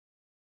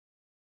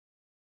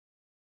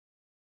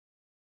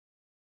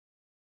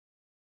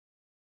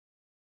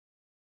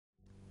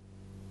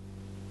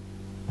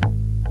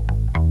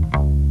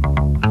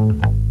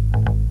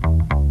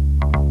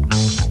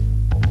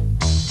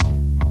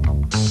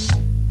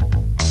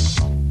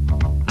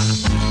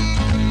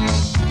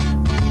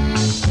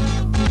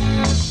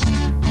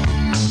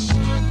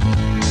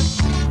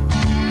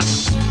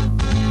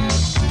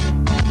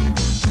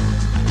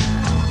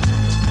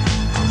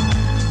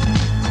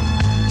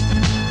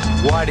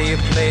do you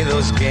play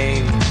those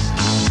games?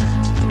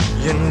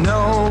 You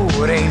know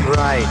it ain't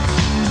right.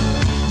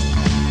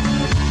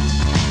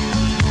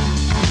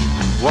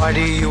 Why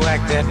do you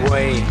act that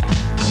way?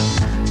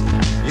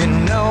 You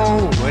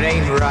know it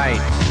ain't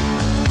right.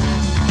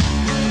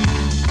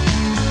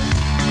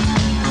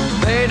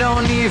 They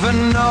don't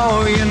even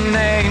know your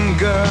name,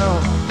 girl.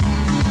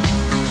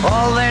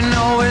 All they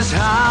know is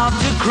how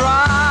to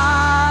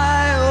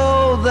cry.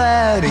 Oh,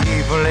 that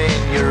evil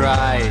in your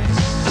eyes.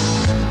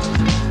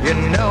 You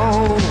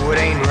know it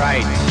ain't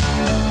right.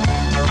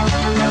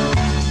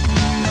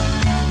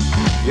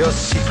 Your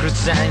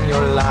secrets and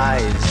your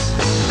lies.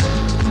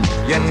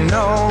 You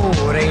know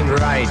it ain't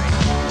right.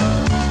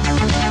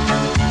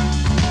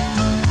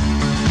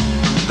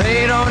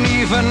 They don't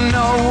even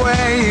know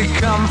where you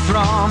come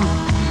from.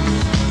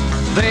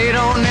 They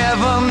don't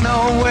ever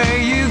know where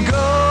you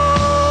go.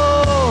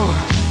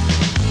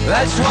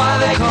 That's why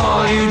they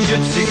call you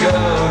Gypsy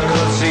Girl,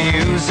 'cause you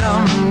use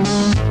them.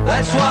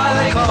 That's why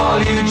they call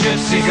you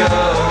Gypsy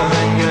Girl,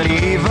 and you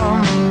leave them.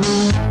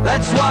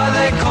 That's why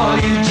they call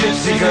you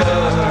Gypsy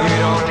Girl. You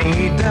don't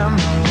need them.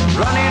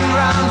 Running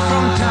round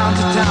from town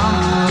to town,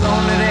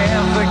 don't let it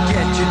ever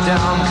get you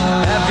down.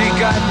 Have you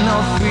got no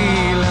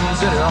feelings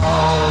at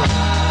all?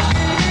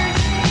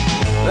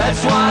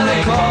 That's why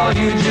they call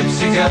you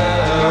Gypsy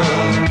Girl.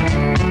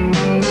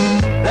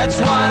 That's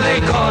why they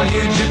call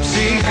you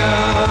Gypsy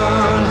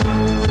Girl.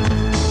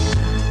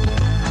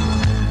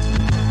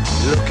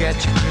 Look at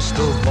your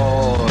crystal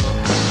ball.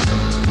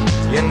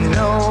 You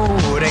know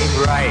it ain't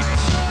right.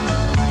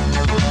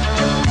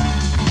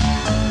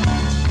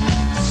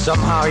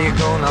 Somehow you're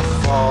gonna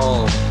fall.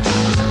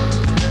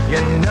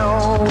 You know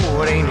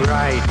it ain't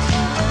right.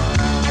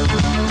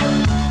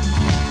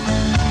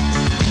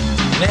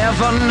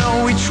 Never know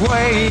which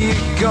way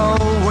you're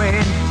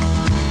going.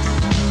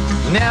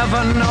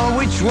 Never know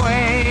which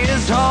way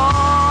is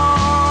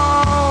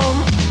home.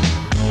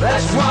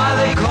 That's why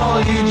they call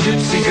you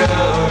Gypsy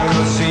Girl,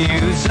 'cause you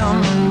use them.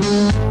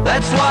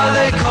 That's why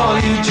they call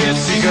you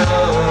Gypsy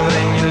Girl,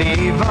 and you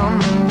leave them.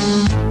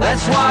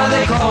 That's why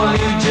they call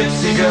you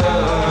Gypsy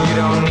Girl. You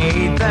don't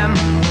need them.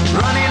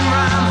 Running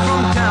round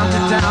from town to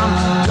town,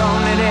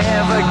 don't let it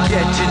ever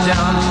get you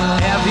down.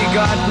 Have you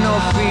got no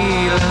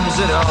feelings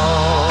at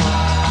all?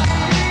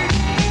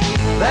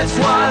 That's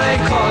why they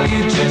call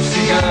you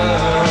Gypsy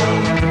Girl.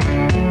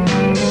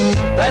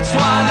 That's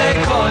why they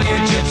call you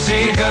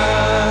Gypsy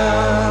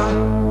Girl.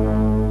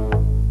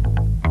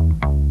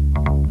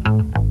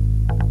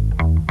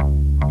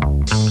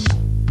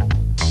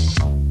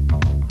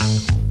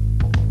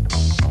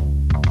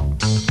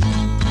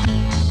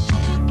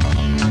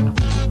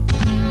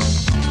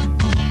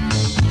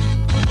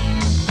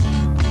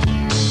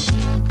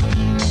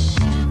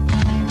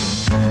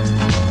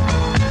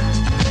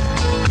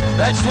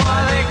 That's why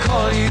they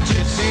call you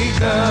Gypsy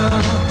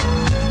Girl.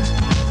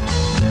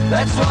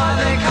 That's why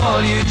they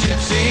call you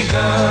Gypsy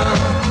Girl.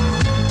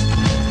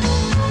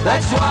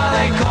 That's why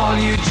they call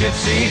you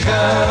Gypsy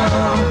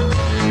Girl.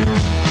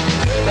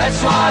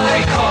 That's why they call you Gypsy Girl. That's why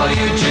they call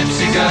you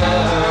Gypsy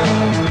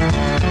Girl.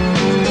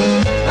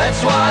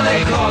 That's why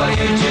they call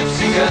you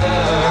Gypsy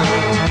Girl.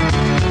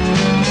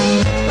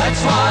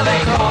 That's why they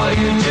call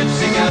you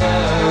Gypsy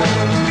Girl.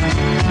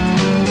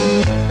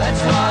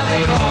 That's why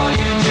they call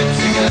you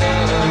Gypsy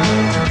Girl.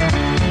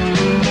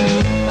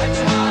 That's why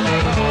they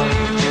call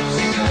you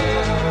Gypsy Girl.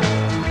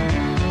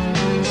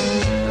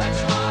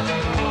 That's why they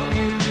call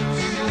you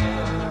Gypsy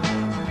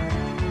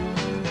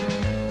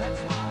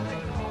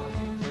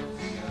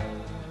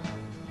Girl.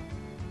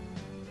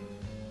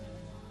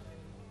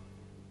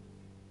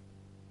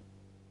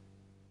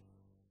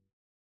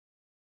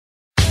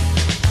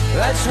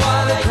 That's why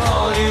they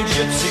call you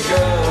Gypsy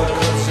Girl,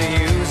 'cause you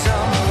use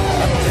them.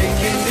 I'm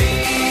taking the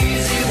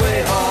easy way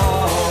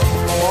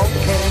home.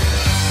 Okay.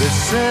 They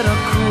said I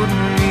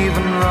couldn't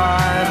even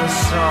write a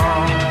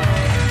song.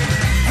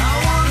 I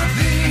wanna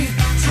be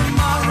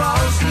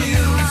tomorrow's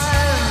news.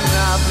 And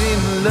I've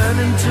been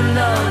learning to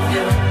love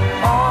you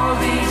all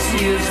these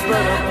years,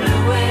 but I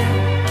blew it.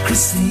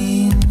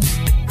 Christine,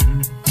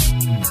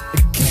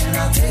 can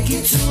I take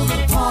you to the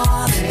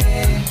party?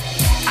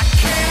 I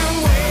can't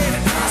wait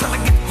till I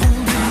get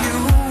home to you.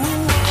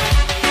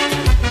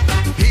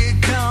 Here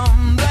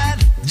come that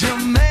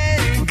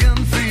Jamaican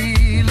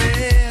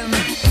feeling.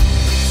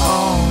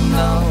 Oh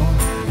no,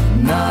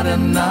 not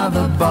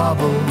another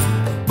bubble.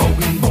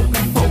 Bogan,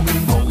 bogan, bogan,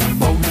 bogan,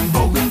 bogan,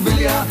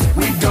 bougainvillea.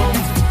 We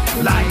don't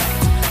like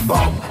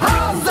Bob.